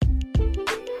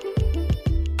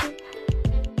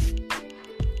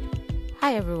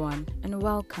Hi everyone, and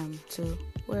welcome to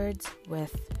Words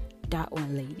with That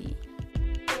One Lady.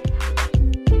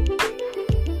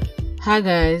 Hi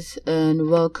guys,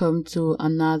 and welcome to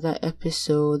another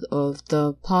episode of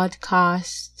the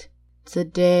podcast.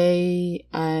 Today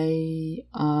I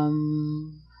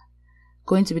am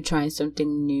going to be trying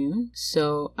something new.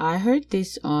 So I heard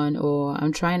this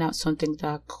I'm trying out something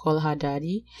that Call Her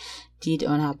Daddy did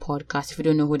on her podcast. If you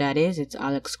don't know who that is, it's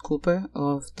Alex Cooper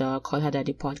of the Call Her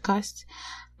Daddy podcast.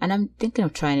 And I'm thinking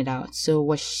of trying it out. So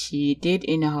what she did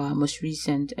in her most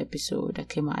recent episode that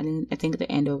came out, I think at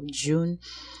the end of June,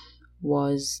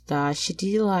 was that she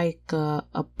did like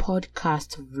a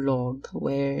podcast vlog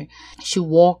where she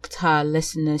walked her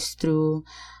listeners through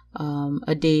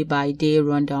a day by day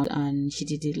rundown, and she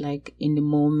did it like in the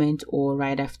moment or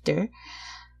right after.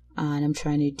 And I'm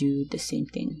trying to do the same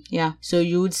thing. Yeah. So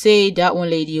you would say, That One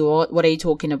Lady, what are you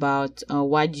talking about?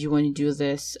 Why do you want to do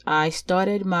this? I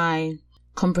started my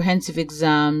comprehensive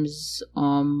exams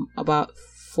about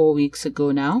 4 weeks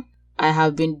ago now. I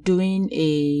have been doing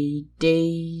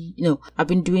I've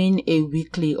been doing a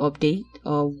weekly update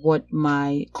of what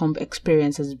my comp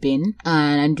experience has been,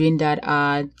 and I'm doing that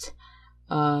at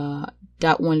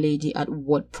That One Lady at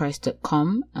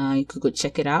wordpress.com. You could go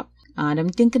check it out. And I'm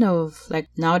thinking of, like,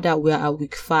 now that we're at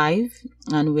week 5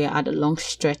 and we're at a long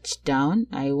stretch down,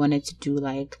 I wanted to do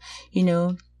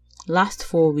last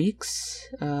 4 weeks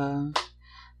and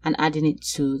adding it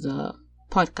to the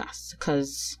podcast,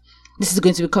 because this is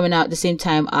going to be coming out at the same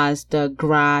time as the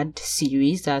grad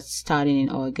series that's starting in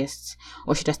August,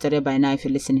 or should have started by now if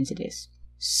you're listening to this.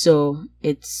 So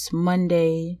it's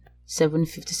Monday,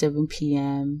 7:57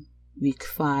 p.m, week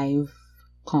 5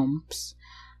 comps.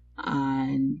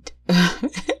 And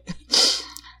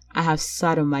I have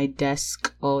sat on my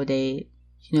desk all day,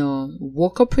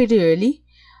 woke up pretty early,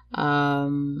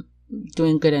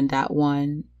 doing good on that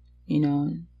one,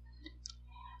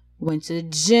 went to the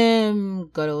gym,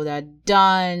 got all that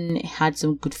done, had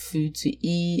some good food to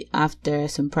eat after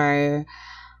some prayer,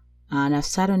 and I've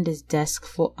sat on this desk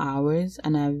for hours,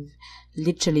 and I've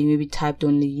literally maybe typed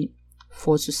only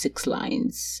 4 to 6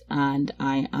 lines, and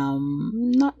I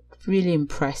am not really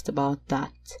impressed about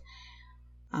that.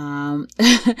 I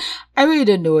really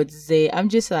don't know what to say. I'm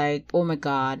just like, oh my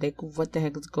god, like, what the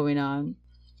heck is going on?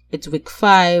 It's week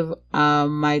 5.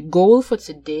 My goal for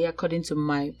today, according to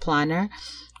my planner,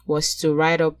 was to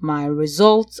write up my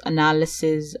results,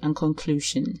 analysis, and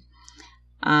conclusion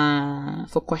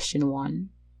for question 1.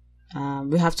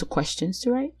 We have 2 questions to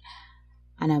write,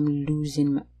 and I'm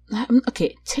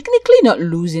technically not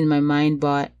losing my mind,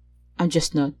 but I'm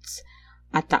just not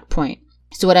at that point.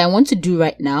 So what I want to do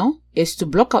right now is to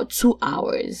block out 2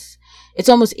 hours. It's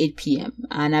almost 8 p.m.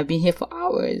 and I've been here for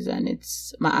hours, and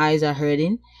my eyes are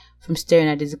hurting from staring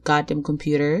at this goddamn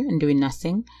computer and doing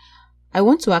nothing. I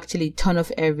want to actually turn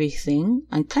off everything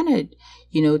and kind of,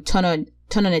 turn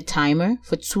on a timer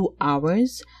for 2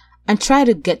 hours and try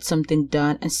to get something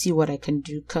done and see what I can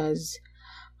do, because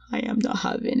I am not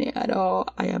having it at all.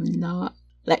 I am not.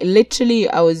 Like, literally,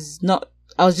 I was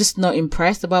just not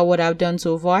impressed about what I've done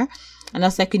so far. And I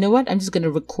was like, you know what? I'm just going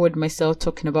to record myself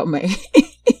talking about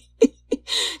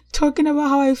talking about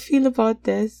how I feel about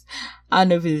this. I don't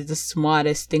know if it's the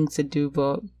smartest thing to do,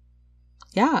 but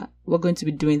yeah, we're going to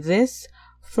be doing this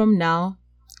from now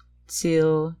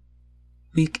till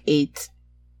week 8.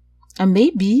 And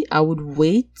maybe I would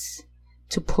wait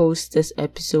to post this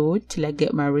episode till I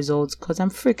get my results, because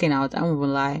I'm freaking out. I won't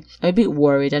even lie. I'm a bit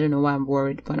worried. I don't know why I'm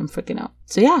worried, but I'm freaking out.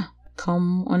 So yeah,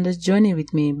 come on this journey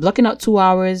with me. Blocking out 2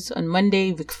 hours on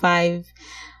Monday, week 5.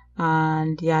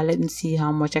 And yeah, let me see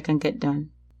how much I can get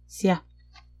done. So yeah.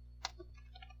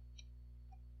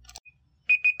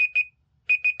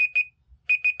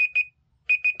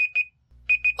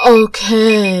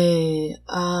 Okay,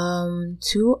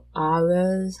 2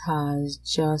 hours has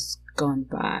just gone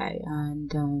by,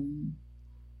 and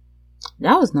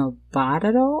that was not bad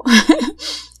at all.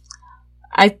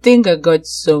 I think I got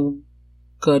some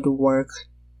good work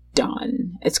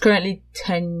done. It's currently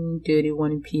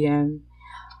 10:31 p.m.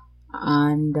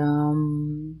 and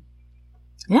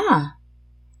yeah,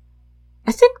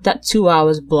 I think that 2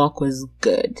 hours block was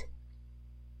good.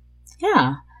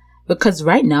 Yeah. Because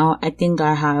right now, I think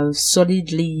I have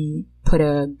solidly put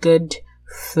a good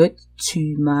foot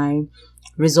to my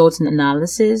results and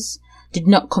analysis. Did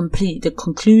not complete the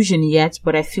conclusion yet,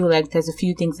 but I feel like there's a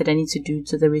few things that I need to do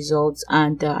to the results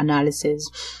and the analysis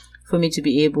for me to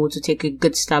be able to take a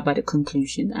good stab at the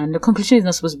conclusion. And the conclusion is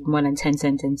not supposed to be more than 10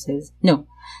 sentences. No,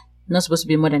 not supposed to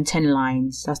be more than 10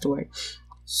 lines. That's the word.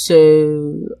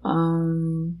 So,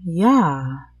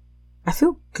 yeah, I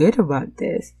feel good about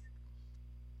this.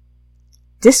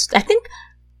 this, I think,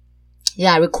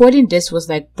 yeah, recording this was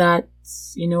like that,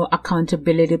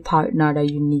 accountability partner that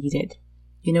you needed.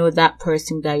 That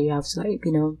person that you have to like,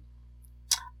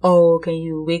 oh, can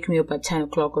you wake me up at 10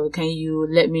 o'clock, or can you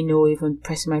let me know if I'm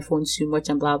pressing my phone too much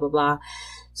and blah, blah, blah.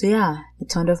 So yeah, I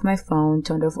turned off my phone,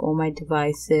 turned off all my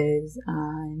devices,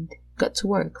 and got to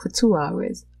work for 2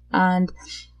 hours. And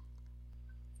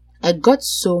I got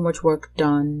so much work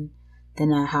done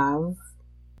than I have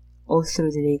all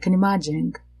through the day. Can you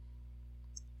imagine?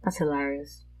 That's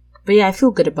hilarious. But yeah, I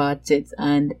feel good about it,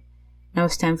 and now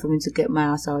it's time for me to get my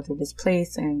ass out of this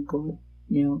place and go,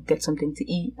 get something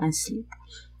to eat and sleep.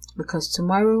 Because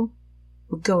tomorrow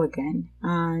we'll go again.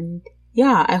 And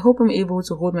yeah, I hope I'm able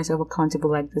to hold myself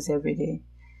accountable like this every day.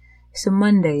 So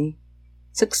Monday,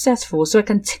 successful. So I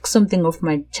can tick something off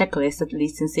my checklist at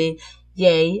least and say,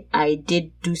 yay, I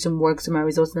did do some work, so my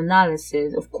results and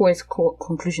analysis. Of course,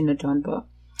 conclusion are done, but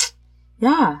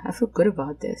yeah, I feel good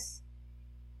about this.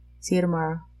 See you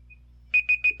tomorrow.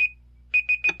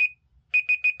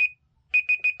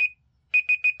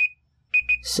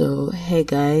 So, hey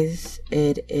guys,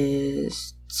 it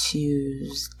is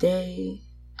Tuesday,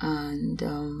 and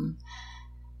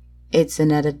it's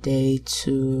another day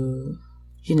to,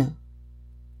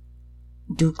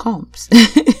 do comps.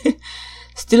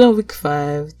 Still on week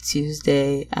 5,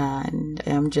 Tuesday, and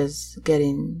I'm just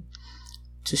getting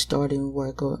to starting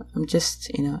work, or I'm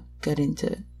just, getting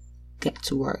to get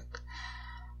to work.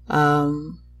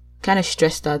 Kind of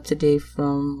stressed out today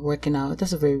from working out.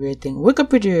 That's a very weird thing. Woke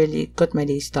up pretty early, got my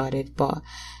day started, but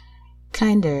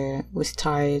kind of was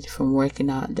tired from working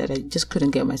out that I just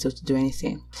couldn't get myself to do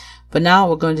anything. But now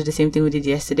we're going to do the same thing we did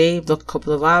yesterday, block a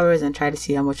couple of hours and try to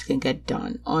see how much we can get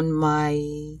done. On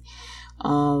my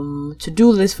to-do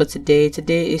list for today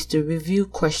is to review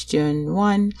question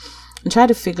 1 and try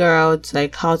to figure out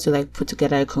like how to like put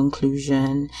together a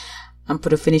conclusion and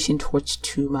put a finishing touch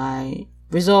to my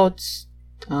results,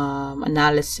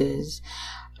 analysis,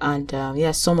 and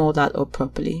sum all that up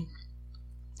properly.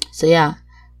 So yeah,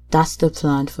 that's the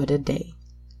plan for the day.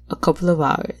 A couple of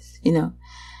hours,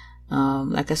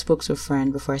 like I spoke to a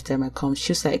friend before I started my comms.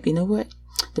 She was like, you know what,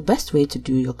 the best way to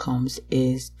do your comms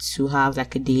is to have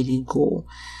like a daily goal.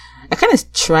 I kind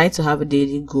of tried to have a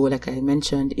daily goal like I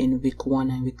mentioned in week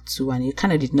 1 and week 2, and it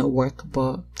kind of did not work.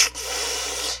 But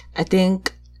I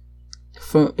think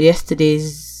from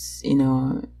yesterday's,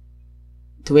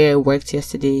 the way I worked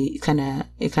yesterday, it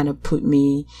kind of put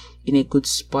me in a good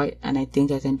spot, and I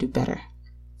think I can do better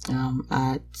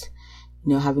at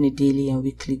having a daily and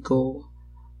weekly goal.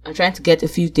 I'm trying to get a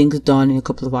few things done in a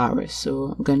couple of hours,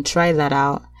 so I'm going to try that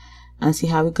out and see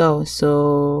how it goes.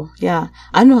 So yeah,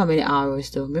 I don't know how many hours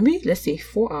though. Maybe let's say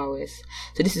 4 hours.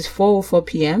 So this is 4:04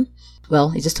 p.m.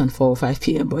 Well, it just turned 4:05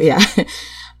 p.m. But yeah,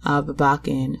 I'll be back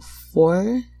in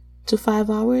 4 to 5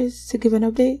 hours to give an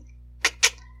update.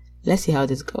 Let's see how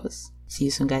this goes. See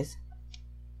you soon, guys.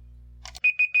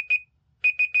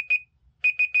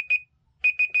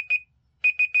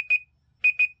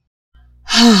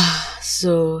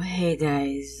 So, hey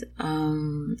guys,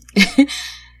 I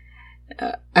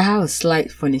have a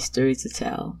slight funny story to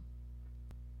tell.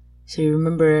 So you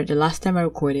remember the last time I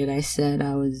recorded, I said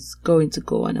I was going to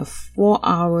go on a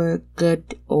 4-hour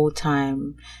good old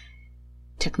time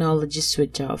technology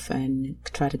switch off and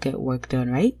try to get work done,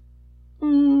 right?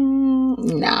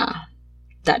 Nah,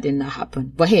 that did not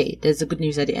happen. But hey, there's a good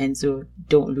news at the end, so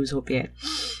don't lose hope yet.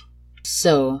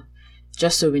 So,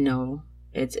 just so we know,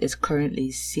 it's currently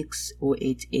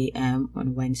 6:08 a.m.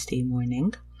 on Wednesday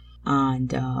morning,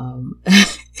 and I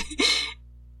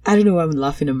don't know why I'm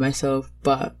laughing at myself,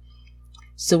 but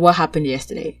so what happened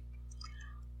yesterday?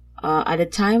 At the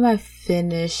time I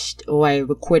finished, or I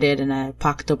recorded and I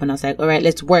packed up and I was like, all right,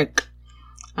 let's work.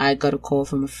 I got a call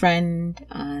from a friend,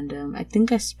 and I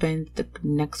think I spent the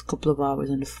next couple of hours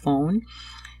on the phone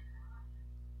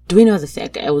doing other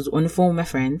things. I was on the phone with my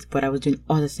friends, but I was doing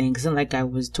other things. It's not like I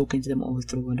was talking to them all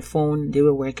through on the phone. They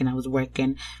were working, I was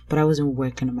working, but I wasn't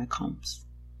working on my comms.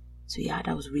 So yeah,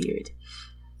 that was weird.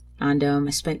 And I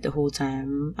spent the whole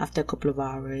time, after a couple of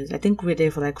hours, I think we were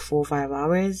there for like 4 or 5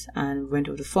 hours, and we went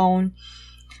over the phone,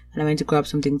 and I went to grab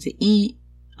something to eat,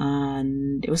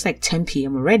 and it was like 10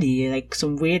 p.m. already, like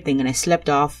some weird thing, and I slept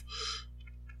off,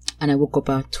 and I woke up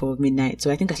at 12 midnight. So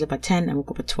I think I slept at 10, I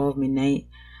woke up at 12 midnight,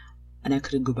 and I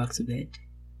couldn't go back to bed.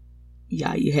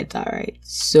 Yeah, you heard that right.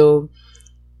 So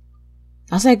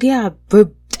I was like, yeah,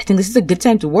 but I think this is a good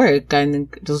time to work, and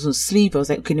there was no sleep. I was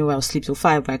like, okay, no, I'll sleep till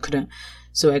 5, but I couldn't.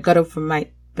 So I got up from my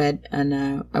bed,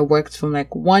 and I worked from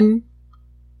like 1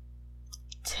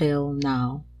 till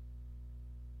now.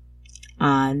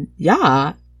 And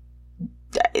yeah,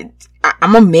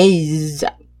 I'm amazed.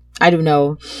 I don't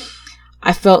know.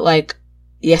 I felt like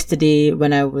yesterday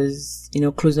when I was,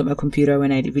 closing up my computer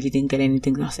when I really didn't get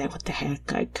anything, I was like, what the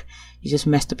heck? Like, you just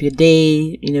messed up your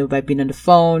day, by being on the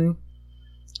phone.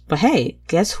 But hey,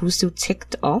 guess who still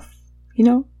ticked off,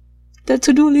 the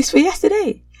to-do list for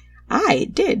yesterday? I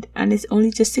did. And it's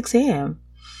only just 6 a.m.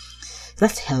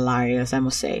 That's hilarious, I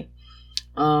must say.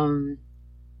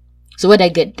 So what did I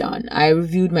get done? I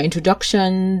reviewed my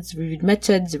introductions, reviewed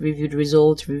methods, reviewed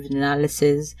results, reviewed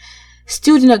analysis.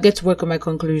 Still did not get to work on my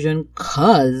conclusion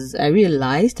because I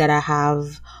realized that I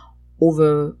have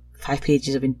over 5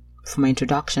 pages for my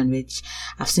introduction, which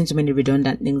I've seen so many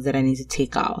redundant things that I need to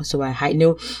take out. So when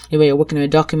you're working on a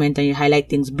document and you highlight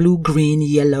things blue, green,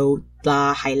 yellow,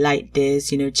 blah, highlight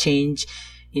this, change,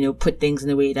 put things in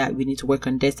the way that we need to work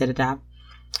on this, da.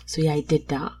 So yeah, I did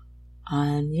that.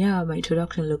 And yeah, my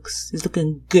introduction is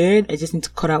looking good. I just need to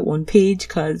cut out 1 page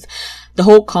because the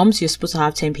whole comps, you're supposed to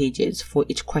have 10 pages for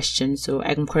each question. So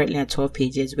I'm currently at 12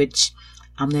 pages, which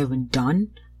I'm not even done.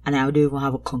 And I don't even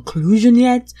have a conclusion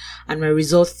yet. And my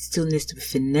results still needs to be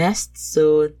finessed.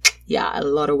 So yeah, a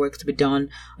lot of work to be done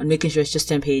on making sure it's just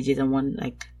 10 pages and one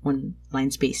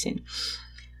line spacing.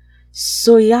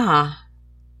 So yeah,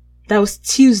 that was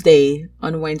Tuesday.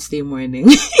 On Wednesday morning.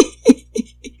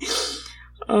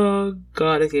 Oh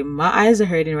God, okay, my eyes are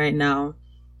hurting right now.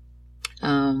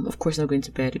 Of course I'm going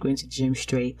to bed, going to the gym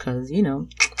straight because, we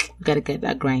gotta get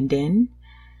that grind in.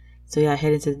 So yeah,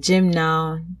 heading to the gym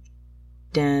now,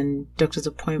 then doctor's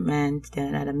appointment,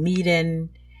 then at a meeting,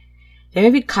 then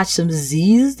maybe catch some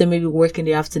Z's, then maybe work in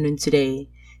the afternoon today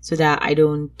so that I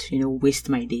don't, waste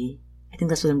my day. I think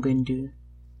that's what I'm going to do.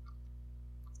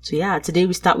 So yeah, today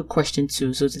we start with question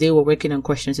 2. So today we're working on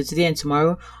question. So today and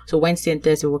tomorrow, so Wednesday and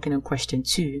Thursday we're working on question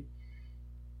 2.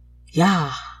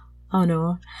 Yeah, I don't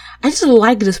know. I just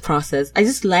like this process. I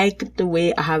just like the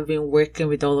way I have been working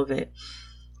with all of it.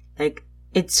 Like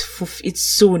it's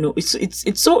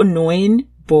so annoying,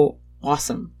 but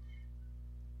awesome.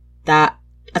 That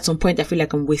at some point I feel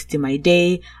like I'm wasting my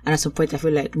day, and at some point I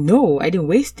feel like no, I didn't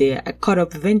waste it. I caught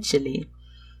up eventually.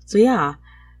 So yeah.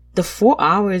 The 4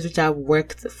 hours which I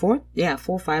worked 4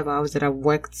 or 5 hours that I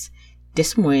worked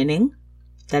this morning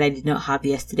that I did not have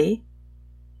yesterday.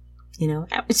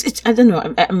 It's I don't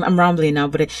know. I'm rambling now,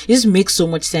 but it just makes so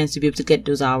much sense to be able to get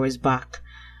those hours back,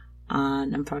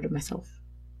 and I'm proud of myself.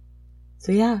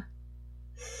 So yeah,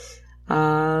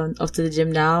 off to the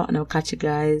gym now, and I'll catch you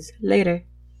guys later.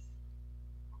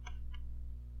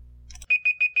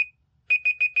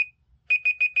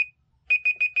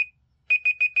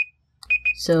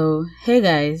 So, hey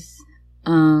guys,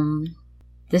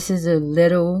 this is a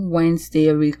little Wednesday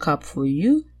recap for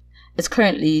you. It's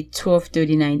currently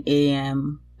 12:39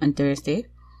 a.m. on Thursday,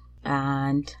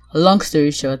 and long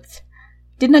story short,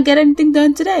 did not get anything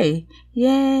done today.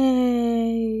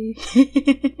 Yay!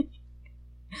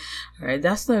 Alright,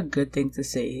 that's not a good thing to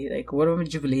say. Like, what am I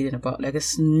jubilating about? Like,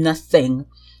 it's nothing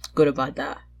good about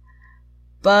that.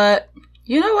 But,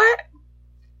 you know what?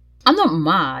 I'm not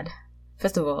mad.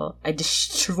 First of all, I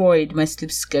destroyed my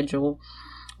sleep schedule,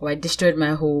 or I destroyed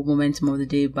my whole momentum of the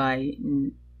day by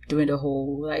doing the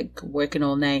whole, working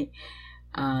all night.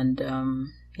 And,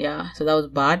 yeah, so that was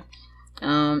bad.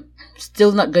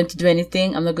 Still not going to do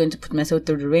anything. I'm not going to put myself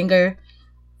through the ringer.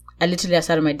 I literally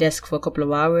sat at my desk for a couple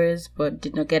of hours, but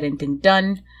did not get anything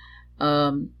done.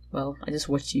 Well, I just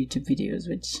watched YouTube videos,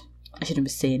 which I shouldn't be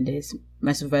saying this.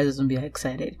 My supervisors won't be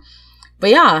excited.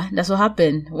 But yeah, that's what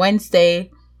happened.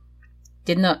 Wednesday,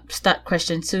 did not start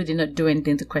question 2, did not do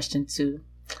anything to question 2.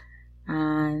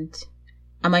 And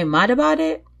am I mad about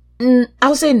it? I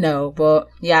would say no, but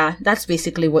yeah, that's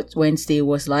basically what Wednesday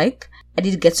was like. I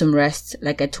did get some rest,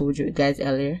 like I told you guys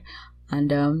earlier.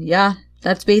 And yeah,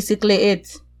 that's basically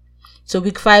it. So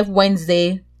week 5,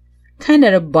 Wednesday, kind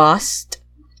of a bust,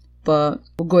 but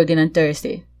we'll go again on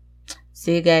Thursday.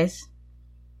 See you guys.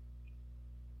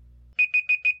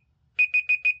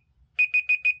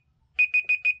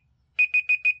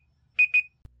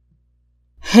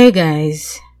 Hey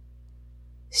guys,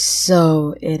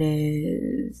 so it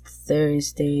is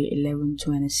Thursday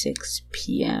 11:26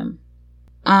 p.m.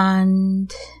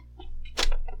 and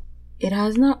it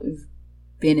has not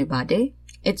been a bad day.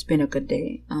 It's been a good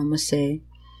day, I must say.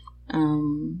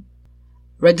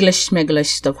 Regular schmegular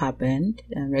stuff happened,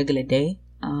 regular day,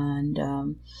 and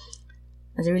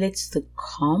as it relates to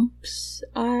comps,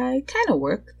 I kind of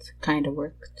worked,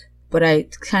 but I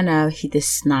kind of hit a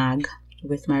snag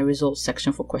with my results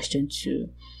section for question 2.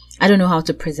 I don't know how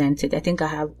to present it. I think I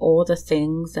have all the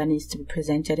things that needs to be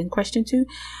presented in question 2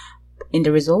 in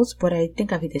the results, but I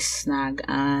think I've hit a snag,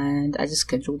 and I just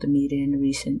scheduled a meeting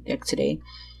today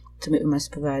to meet with my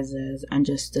supervisors and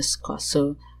just discuss.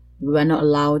 So We're not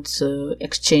allowed to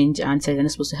exchange answers. They're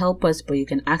not supposed to help us, but you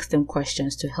can ask them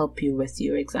questions to help you with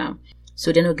your exam.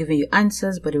 So they're not giving you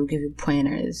answers, but they will give you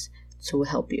pointers to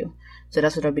help you. So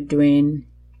that's what I'll be doing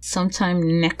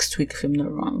sometime next week, if I'm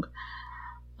not wrong.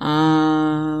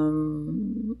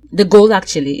 The goal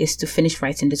actually is to finish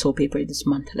writing this whole paper this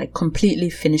month, like completely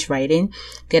finish writing,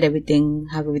 have everything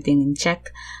in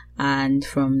check. And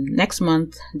from next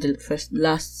month, the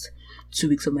last 2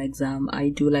 weeks of my exam, I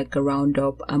do like a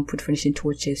roundup and put finishing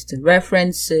touches to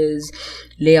references,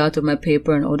 layout of my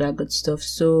paper and all that good stuff.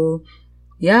 So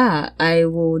yeah, I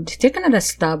would take another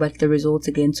stab at the results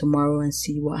again tomorrow and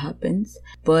see what happens.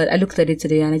 But I looked at it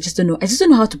today and I just don't know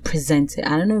how to present it.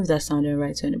 I don't know if that sounded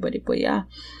right to anybody, but yeah,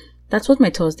 that's what my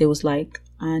Thursday was like.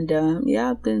 And yeah,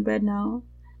 I'm going to bed now.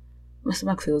 My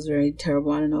stomach feels very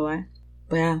terrible. I don't know why.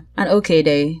 But yeah, an okay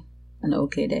day.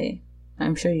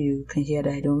 I'm sure you can hear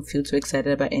that I don't feel too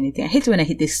excited about anything. I hate when I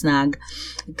hit this snag.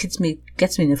 It gets me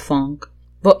in a funk.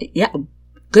 But yeah,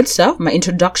 good stuff. My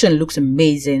introduction looks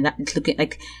amazing. That's looking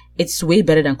like it's way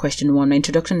better than question 1. My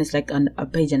introduction is like a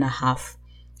page and a half,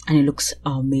 and it looks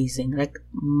amazing. Like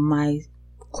my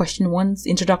question 1's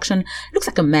introduction looks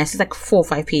like a mess. It's like 4 or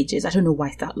 5 pages. I don't know why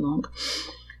it's that long.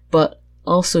 But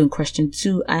also in question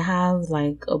 2, I have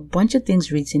like a bunch of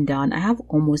things written down. I have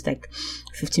almost like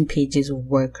 15 pages of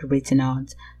work written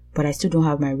out, but I still don't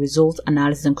have my results,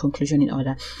 analysis, and conclusion in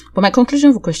order. But my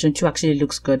conclusion for question 2 actually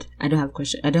looks good. I don't have a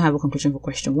conclusion for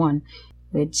question 1,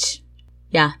 which,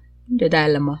 yeah, the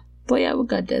dilemma. But yeah, we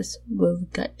got this.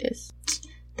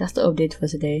 That's the update for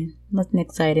today. Nothing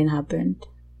exciting happened.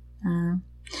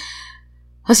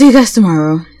 I'll see you guys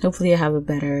tomorrow. Hopefully I have a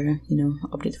better,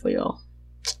 update for you all.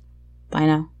 Bye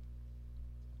now.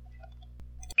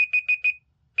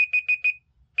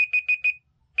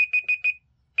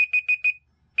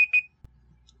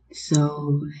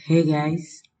 So, hey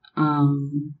guys,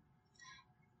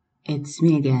 it's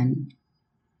me again.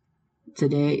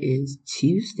 Today is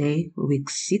Tuesday, week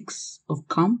 6 of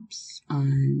comps,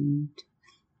 and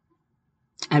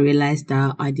I realized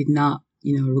that I did not,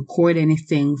 record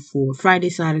anything for Friday,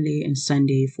 Saturday, and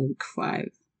Sunday for week 5.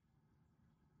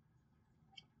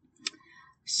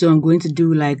 So I'm going to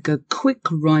do like a quick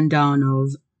rundown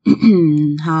of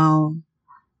how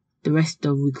the rest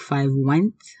of week 5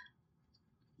 went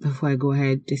before I go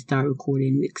ahead to start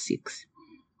recording week 6.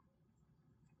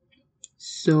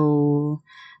 So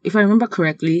if I remember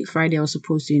correctly, Friday I was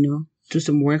supposed to, do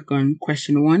some work on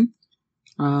question 1,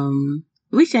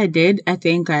 which I did. I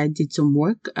think I did some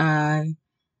work.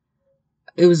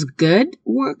 It was good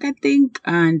work, I think.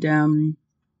 And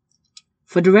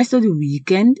for the rest of the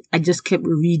weekend, I just kept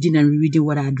reading and reading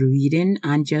what I'd reading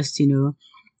and just,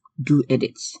 do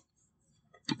edits.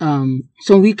 Some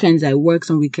weekends I work,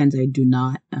 some weekends I do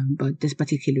not. But this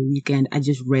particular weekend, I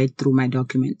just read through my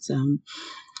documents.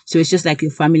 So it's just like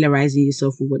you're familiarizing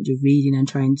yourself with what you're reading and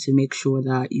trying to make sure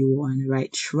that you're on the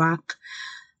right track.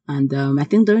 And I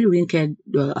think during the weekend,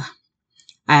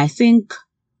 I think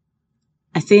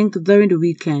during the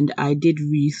weekend I did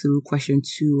read through question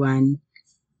 2, and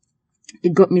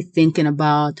it got me thinking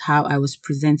about how I was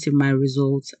presenting my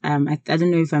results. I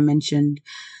don't know if I mentioned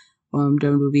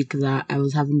during the week that I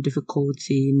was having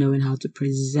difficulty knowing how to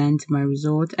present my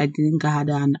results. I think I had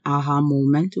an aha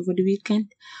moment over the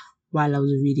weekend while I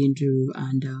was reading through,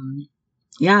 and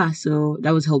yeah, so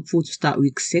that was helpful to start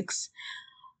week 6.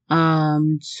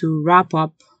 To wrap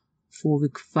up for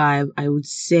week 5, I would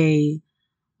say,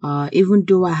 even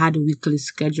though I had a weekly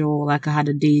schedule, like I had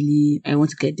a daily, I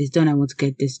want to get this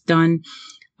done.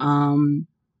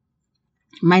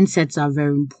 Mindsets are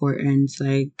very important.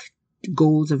 Like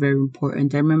goals are very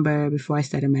important. I remember before I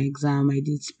started my exam, I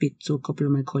did speak to a couple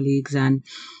of my colleagues, and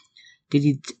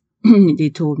they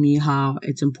told me how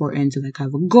it's important to like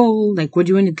have a goal. Like, what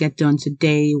do you want to get done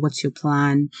today? What's your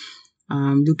plan?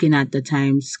 Looking at the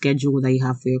time schedule that you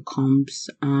have for your comps.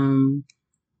 Another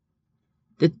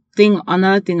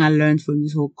thing I learned from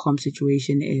this whole comp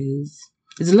situation is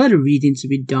there's a lot of reading to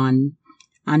be done.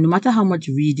 And no matter how much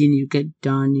reading you get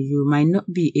done, you might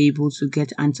not be able to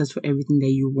get answers for everything that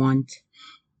you want.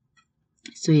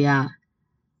 So yeah.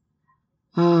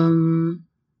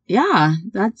 Yeah,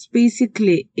 that's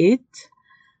basically it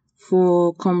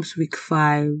for comps week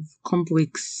 5. Comp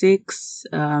week 6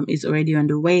 is already on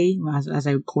the way as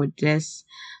I record this.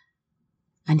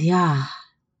 And yeah,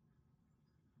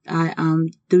 I am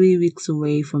 3 weeks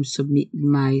away from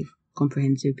submitting my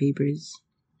comprehensive papers.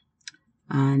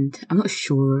 And I'm not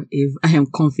sure if I am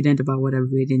confident about what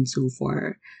I've written so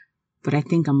far, but I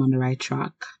think I'm on the right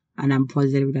track, and I'm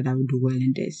positive that I will do well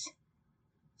in this.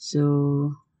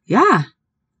 So yeah,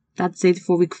 that's it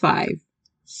for week 5.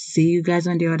 See you guys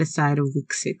on the other side of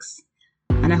week 6.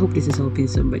 And I hope this is helping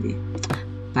somebody.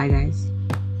 Bye, guys.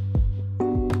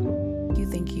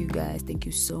 Thank you guys. Thank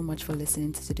you so much for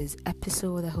listening to today's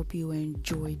episode. I hope you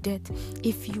enjoyed it.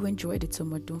 If you enjoyed it so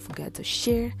much, don't forget to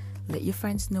share. Let your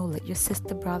friends know. Let your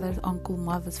sister, brothers, uncle,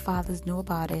 mothers, fathers know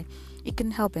about it. It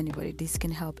can help anybody. This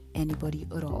can help anybody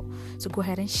at all. So go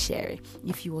ahead and share it.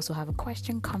 If you also have a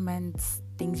question, comments,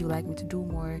 things you like me to do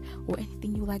more, or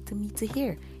anything you like me to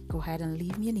hear, go ahead and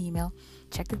leave me an email.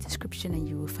 Check the description and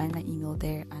you will find my email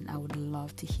there, and I would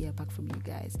love to hear back from you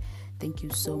guys. Thank you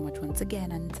so much once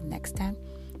again, and until next time,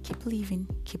 keep living,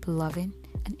 keep loving,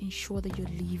 and ensure that you're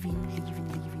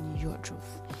living your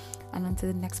truth. And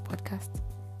until the next podcast,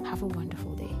 have a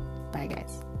wonderful day. Bye,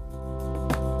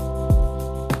 guys.